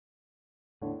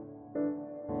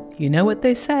You know what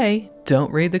they say,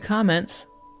 don't read the comments.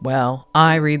 Well,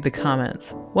 I read the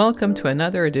comments. Welcome to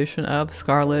another edition of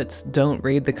Scarlett's Don't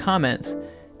Read the Comments.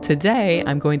 Today,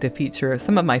 I'm going to feature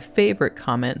some of my favorite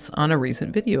comments on a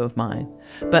recent video of mine.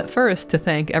 But first, to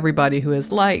thank everybody who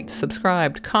has liked,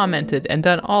 subscribed, commented, and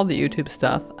done all the YouTube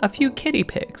stuff, a few kitty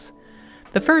pics.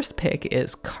 The first pic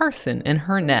is Carson in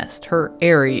her nest, her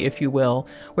eyrie, if you will,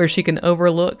 where she can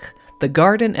overlook the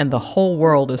garden and the whole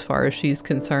world as far as she's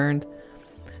concerned.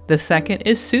 The second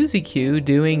is Susie Q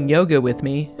doing yoga with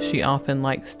me. She often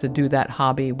likes to do that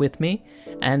hobby with me.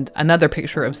 And another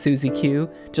picture of Susie Q,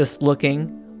 just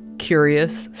looking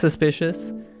curious,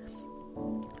 suspicious.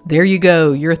 There you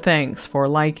go, your thanks for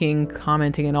liking,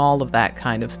 commenting, and all of that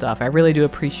kind of stuff. I really do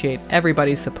appreciate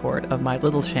everybody's support of my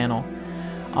little channel.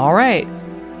 All right,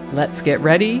 let's get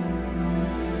ready,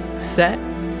 set,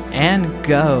 and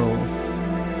go.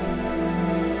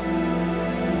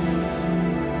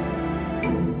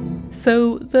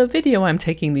 So the video I'm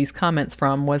taking these comments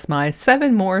from was my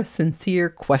 7 more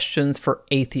sincere questions for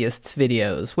atheists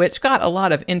videos, which got a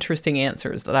lot of interesting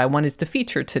answers that I wanted to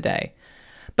feature today.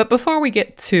 But before we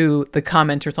get to the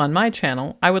commenters on my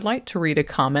channel, I would like to read a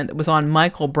comment that was on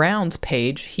Michael Brown's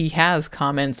page. He has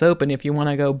comments open if you want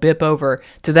to go bip over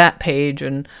to that page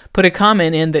and put a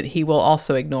comment in that he will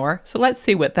also ignore. So let's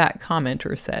see what that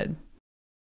commenter said.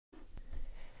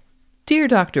 Dear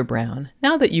Dr. Brown,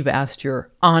 now that you've asked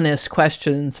your honest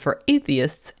questions for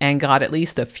atheists and got at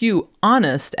least a few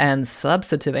honest and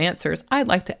substantive answers, I'd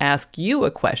like to ask you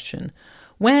a question.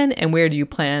 When and where do you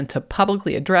plan to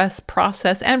publicly address,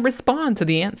 process, and respond to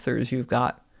the answers you've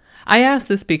got? I ask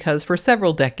this because for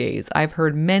several decades, I've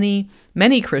heard many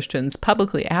Christians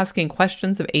publicly asking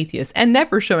questions of atheists and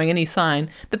never showing any sign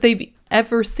that they've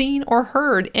ever seen or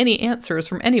heard any answers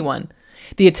from anyone.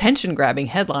 The attention-grabbing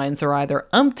headlines are either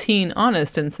umpteen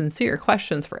honest and sincere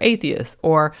questions for atheists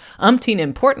or umpteen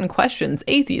important questions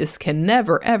atheists can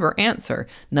never ever answer.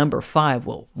 Number 5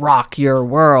 will rock your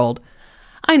world.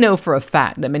 I know for a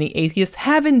fact that many atheists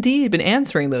have indeed been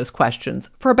answering those questions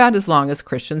for about as long as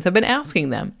Christians have been asking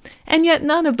them. And yet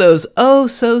none of those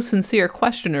oh-so-sincere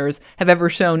questioners have ever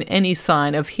shown any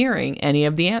sign of hearing any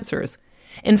of the answers.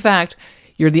 In fact,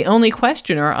 you're the only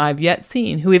questioner I've yet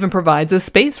seen who even provides a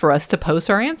space for us to post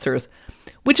our answers.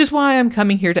 Which is why I'm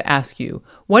coming here to ask you,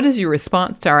 what is your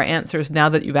response to our answers now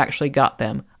that you've actually got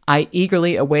them? I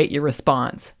eagerly await your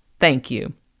response. Thank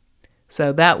you.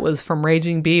 So that was from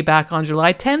Raging Bee back on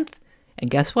July 10th. And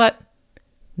guess what?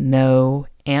 No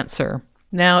answer.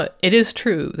 Now, it is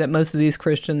true that most of these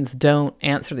Christians don't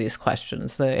answer these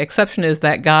questions. The exception is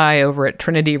that guy over at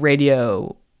Trinity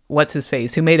Radio, what's his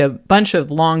face, who made a bunch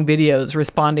of long videos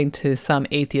responding to some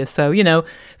atheists. So, you know,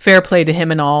 fair play to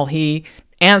him and all. He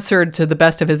answered to the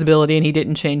best of his ability and he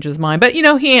didn't change his mind. But, you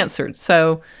know, he answered.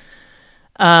 So,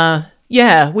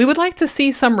 yeah, we would like to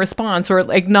see some response or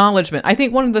acknowledgement. I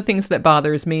think one of the things that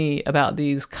bothers me about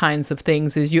these kinds of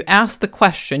things is you ask the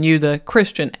question, you, the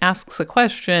Christian, asks a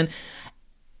question,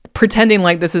 pretending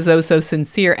like this is oh so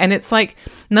sincere. And it's like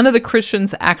none of the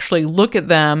Christians actually look at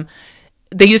them.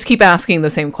 They just keep asking the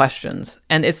same questions.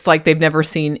 And it's like they've never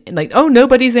seen, like, oh,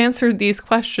 nobody's answered these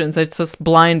questions. It's just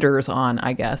blinders on,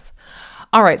 I guess.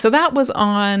 All right, so that was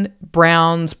on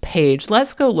Brown's page.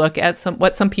 Let's go look at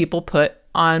what some people put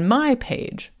on my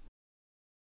page.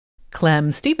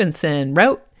 Clem Stevenson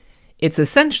wrote, "It's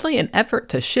essentially an effort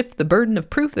to shift the burden of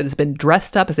proof that has been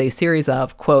dressed up as a series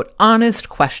of, quote, honest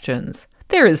questions.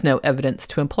 There is no evidence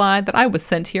to imply that I was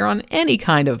sent here on any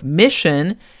kind of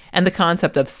mission, and the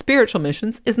concept of spiritual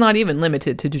missions is not even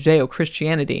limited to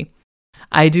Judeo-Christianity."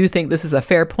 I do think this is a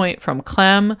fair point from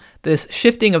Clem. This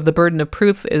shifting of the burden of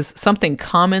proof is something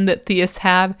common that theists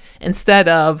have. Instead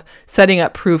of setting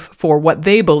up proof for what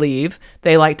they believe,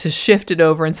 they like to shift it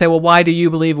over and say, well, why do you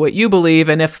believe what you believe?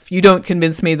 And if you don't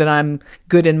convince me that I'm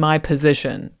good in my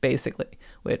position, basically,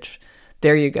 which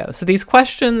there you go. So these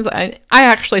questions, I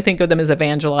actually think of them as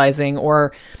evangelizing,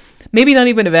 or maybe not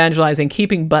even evangelizing,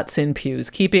 keeping butts in pews,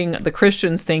 keeping the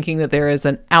Christians thinking that there is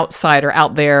an outsider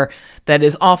out there that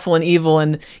is awful and evil,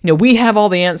 and you know, we have all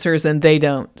the answers and they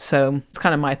don't. So it's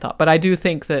kind of my thought, but I do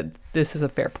think that this is a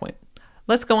fair point.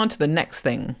 Let's go on to the next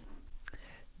thing.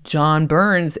 John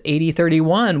Burns,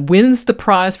 8031, wins the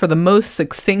prize for the most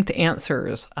succinct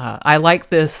answers. I like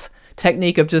this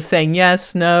technique of just saying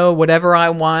yes, no, whatever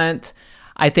I want.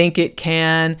 I think it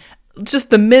can. Just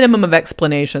the minimum of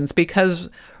explanations, because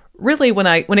really when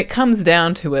it comes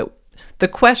down to it, the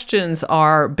questions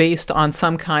are based on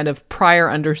some kind of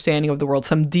prior understanding of the world,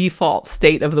 some default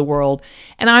state of the world,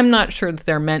 and I'm not sure that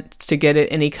they're meant to get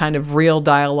at any kind of real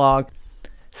dialogue.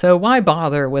 So why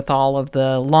bother with all of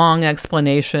the long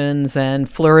explanations and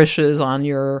flourishes on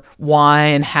your why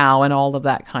and how and all of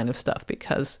that kind of stuff?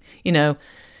 Because,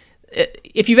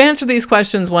 if you've answered these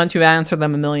questions once, you've answered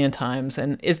them a million times.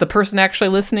 And is the person actually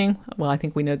listening? Well, I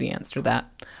think we know the answer to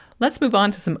that. Let's move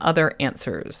on to some other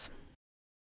answers.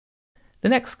 The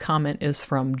next comment is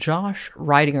from Josh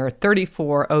Ridinger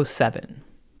 3407.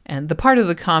 And the part of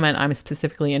the comment I'm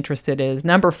specifically interested in is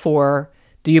number 4.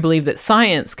 Do you believe that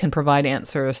science can provide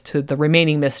answers to the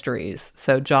remaining mysteries?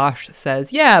 So Josh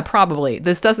says, yeah, probably.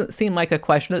 This doesn't seem like a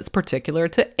question that's particular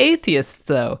to atheists,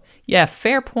 though. Yeah,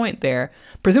 fair point there.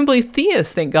 Presumably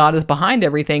theists think God is behind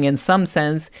everything in some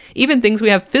sense, even things we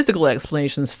have physical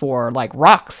explanations for, like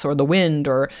rocks or the wind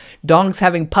or dogs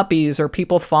having puppies or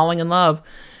people falling in love.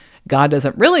 God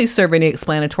doesn't really serve any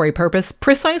explanatory purpose,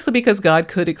 precisely because God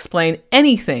could explain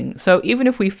anything. So even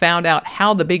if we found out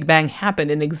how the Big Bang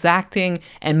happened in exacting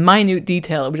and minute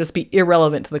detail, it would just be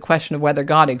irrelevant to the question of whether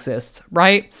God exists,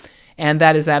 right? And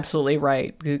that is absolutely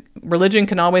right. Religion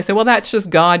can always say, well, that's just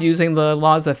God using the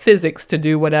laws of physics to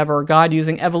do whatever, God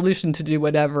using evolution to do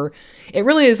whatever. It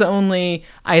really is only,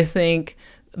 I think,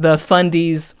 the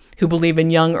fundies who believe in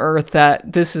young earth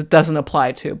that this doesn't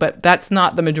apply to. But that's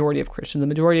not the majority of Christians. The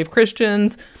majority of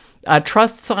Christians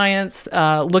trust science,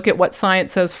 look at what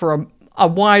science says for a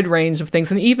wide range of things.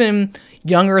 And even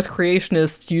young earth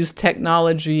creationists use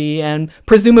technology and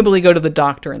presumably go to the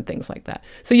doctor and things like that.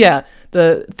 So yeah,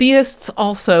 the theists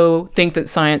also think that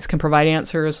science can provide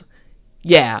answers.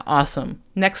 Yeah, awesome.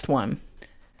 Next one.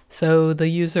 So the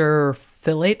user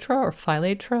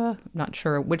Philatra, I'm not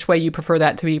sure which way you prefer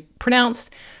that to be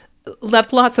pronounced,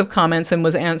 left lots of comments and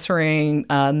was answering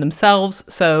themselves.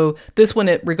 So this one,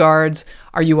 it regards,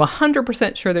 are you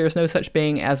 100% sure there is no such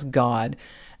being as God?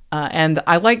 And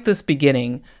I like this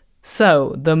beginning.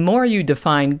 So the more you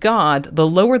define God, the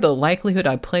lower the likelihood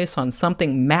I place on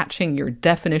something matching your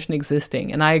definition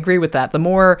existing. And I agree with that. The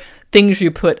more things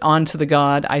you put onto the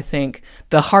God, I think,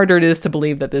 the harder it is to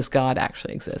believe that this God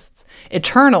actually exists.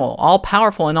 Eternal,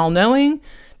 all-powerful, and all-knowing.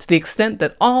 To the extent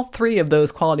that all 3 of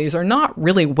those qualities are not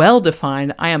really well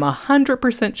defined, I am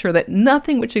 100% sure that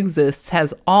nothing which exists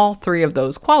has all 3 of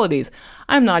those qualities.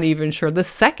 I'm not even sure the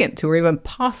second 2 are even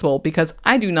possible, because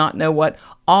I do not know what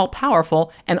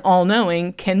all-powerful and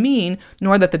all-knowing can mean,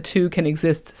 nor that the 2 can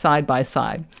exist side by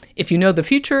side. If you know the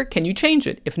future, can you change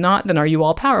it? If not, then are you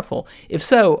all-powerful? If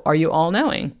so, are you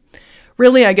all-knowing?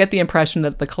 Really, I get the impression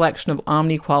that the collection of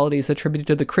omni-qualities attributed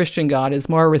to the Christian God is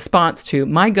more a response to,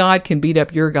 my God can beat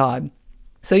up your God.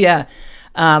 So yeah,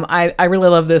 I really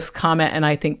love this comment, and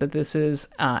I think that this is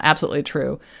absolutely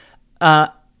true.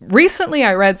 Recently,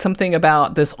 I read something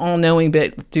about this all-knowing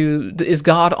bit. Is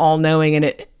God all-knowing? And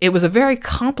it was a very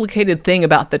complicated thing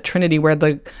about the Trinity, where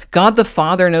God the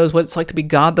Father knows what it's like to be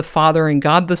God the Father, and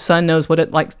God the Son knows what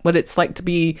it's like to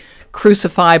be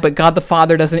crucified, but God the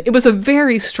Father doesn't. It was a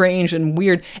very strange and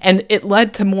weird, and it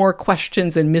led to more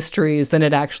questions and mysteries than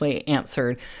it actually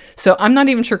answered. So I'm not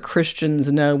even sure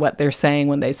Christians know what they're saying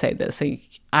when they say this.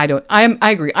 I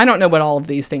agree. I don't know what all of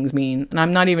these things mean, and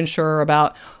I'm not even sure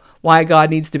about why God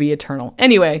needs to be eternal.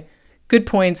 Anyway, good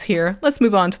points here. Let's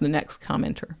move on to the next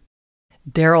commenter.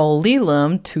 Daryl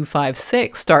Lelam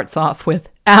 256 starts off with,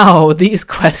 ow, these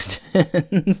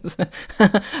questions.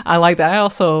 I like that. I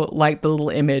also like the little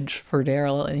image for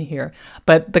Daryl in here.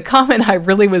 But the comment I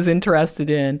really was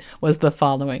interested in was the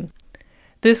following.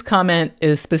 This comment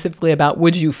is specifically about,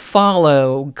 would you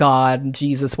follow God,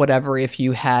 Jesus, whatever, if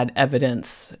you had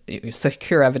evidence,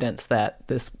 secure evidence that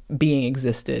this being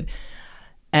existed?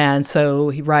 And so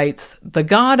he writes, the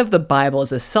God of the Bible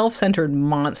is a self-centered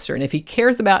monster, and if he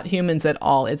cares about humans at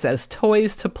all, it's as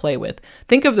toys to play with.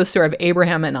 Think of the story of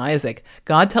Abraham and Isaac.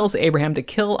 God tells Abraham to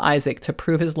kill Isaac to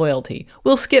prove his loyalty.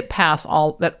 We'll skip past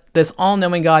all that this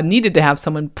all-knowing God needed to have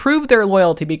someone prove their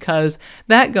loyalty, because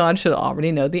that God should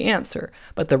already know the answer.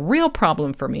 But the real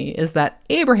problem for me is that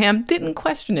Abraham didn't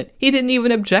question it. He didn't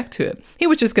even object to it. He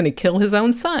was just going to kill his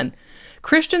own son.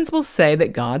 Christians will say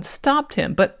that God stopped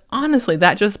him, but honestly,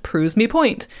 that just proves me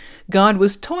point. God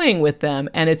was toying with them,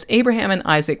 and it's Abraham and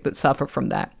Isaac that suffer from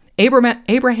that.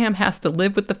 Abraham has to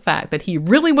live with the fact that he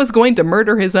really was going to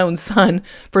murder his own son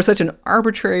for such an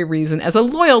arbitrary reason as a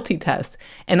loyalty test,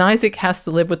 and Isaac has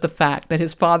to live with the fact that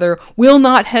his father will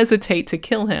not hesitate to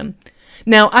kill him.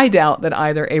 Now, I doubt that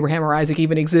either Abraham or Isaac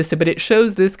even existed, but it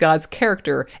shows this God's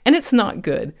character, and it's not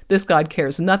good. This God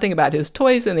cares nothing about his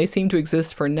toys, and they seem to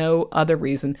exist for no other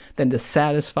reason than to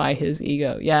satisfy his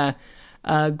ego. Yeah,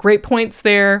 great points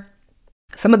there.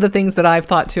 Some of the things that I've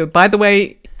thought too. By the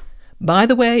way,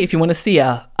 if you want to see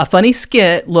a funny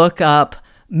skit, look up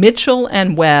Mitchell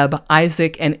and Webb,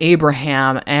 Isaac and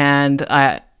Abraham, and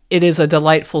it is a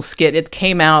delightful skit. It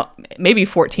came out maybe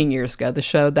 14 years ago, the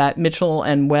show that Mitchell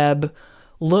and Webb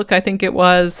Look, I think it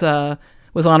was on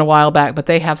a while back, but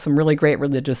they have some really great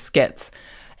religious skits.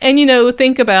 And, you know,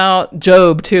 think about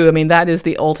Job, too. I mean, that is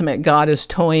the ultimate. God is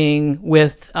toying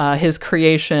with his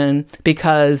creation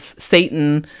because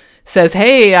Satan says,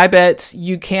 hey, I bet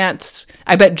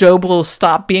Job will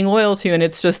stop being loyal to you. And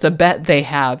it's just a bet they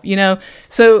have, you know.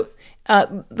 So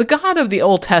the God of the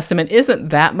Old Testament isn't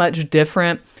that much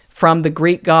different from the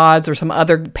Greek gods or some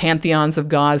other pantheons of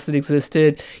gods that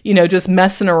existed, you know, just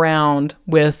messing around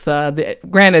with,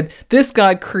 granted, this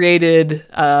God created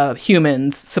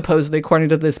humans, supposedly, according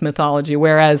to this mythology,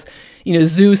 whereas, you know,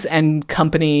 Zeus and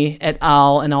company et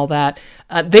al. And all that,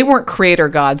 they weren't creator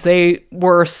gods. They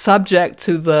were subject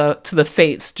to the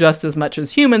fates just as much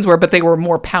as humans were, but they were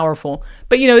more powerful.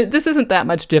 But, you know, this isn't that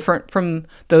much different from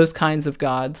those kinds of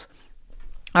gods.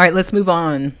 All right, let's move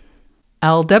on.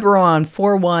 Aldebaran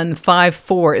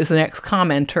 4154 is the next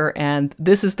commenter, and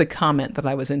this is the comment that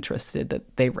I was interested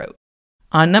that they wrote.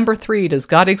 On number 3, does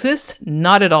God exist?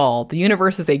 Not at all. The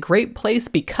universe is a great place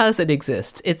because it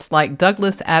exists. It's like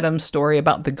Douglas Adams' story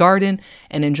about the garden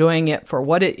and enjoying it for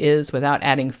what it is without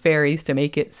adding fairies to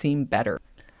make it seem better.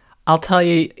 I'll tell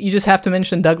you, you just have to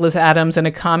mention Douglas Adams in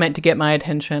a comment to get my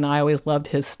attention. I always loved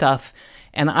his stuff,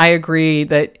 and I agree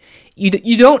that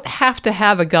you don't have to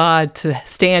have a God to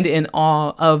stand in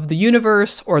awe of the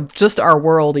universe or just our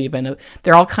world even.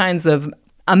 There are all kinds of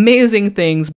amazing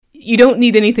things. You don't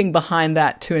need anything behind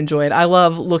that to enjoy it. I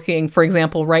love looking, for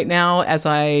example, right now as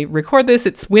I record this,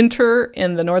 it's winter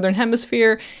in the Northern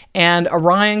Hemisphere and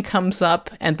Orion comes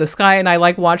up and the sky, and I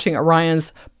like watching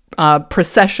Orion's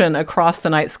procession across the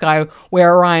night sky,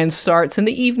 where Orion starts in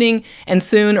the evening, and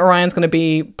soon Orion's going to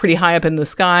be pretty high up in the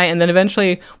sky, and then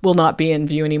eventually will not be in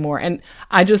view anymore. And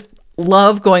I just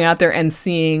love going out there and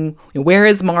seeing, where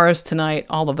is Mars tonight,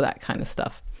 all of that kind of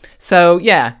stuff. So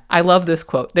yeah, I love this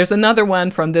quote. There's another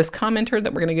one from this commenter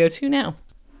that we're going to go to now.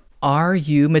 Are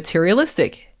you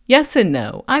materialistic? Yes and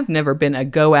no. I've never been a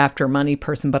go after money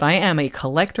person, but I am a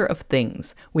collector of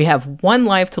things. We have one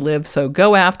life to live, so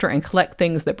go after and collect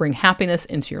things that bring happiness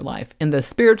into your life. In the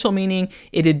spiritual meaning,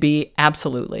 it'd be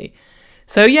absolutely.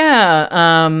 So yeah,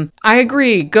 I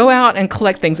agree. Go out and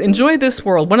collect things. Enjoy this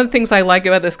world. One of the things I like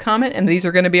about this comment, and these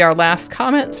are going to be our last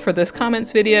comments for this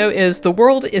comments video, is the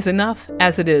world is enough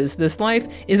as it is. This life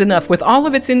is enough with all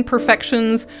of its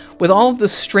imperfections, with all of the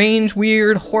strange,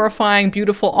 weird, horrifying,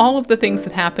 beautiful, all of the things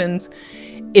that happens.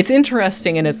 It's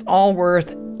interesting and it's all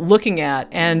worth looking at,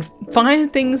 and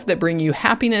find things that bring you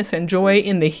happiness and joy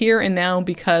in the here and now,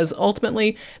 because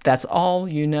ultimately that's all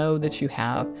you know that you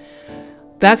have.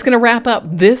 That's going to wrap up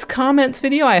this comments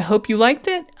video. I hope you liked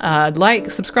it.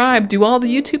 Like, subscribe, do all the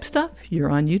YouTube stuff.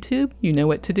 You're on YouTube. You know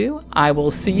what to do. I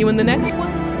will see you in the next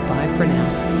one. Bye for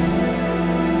now.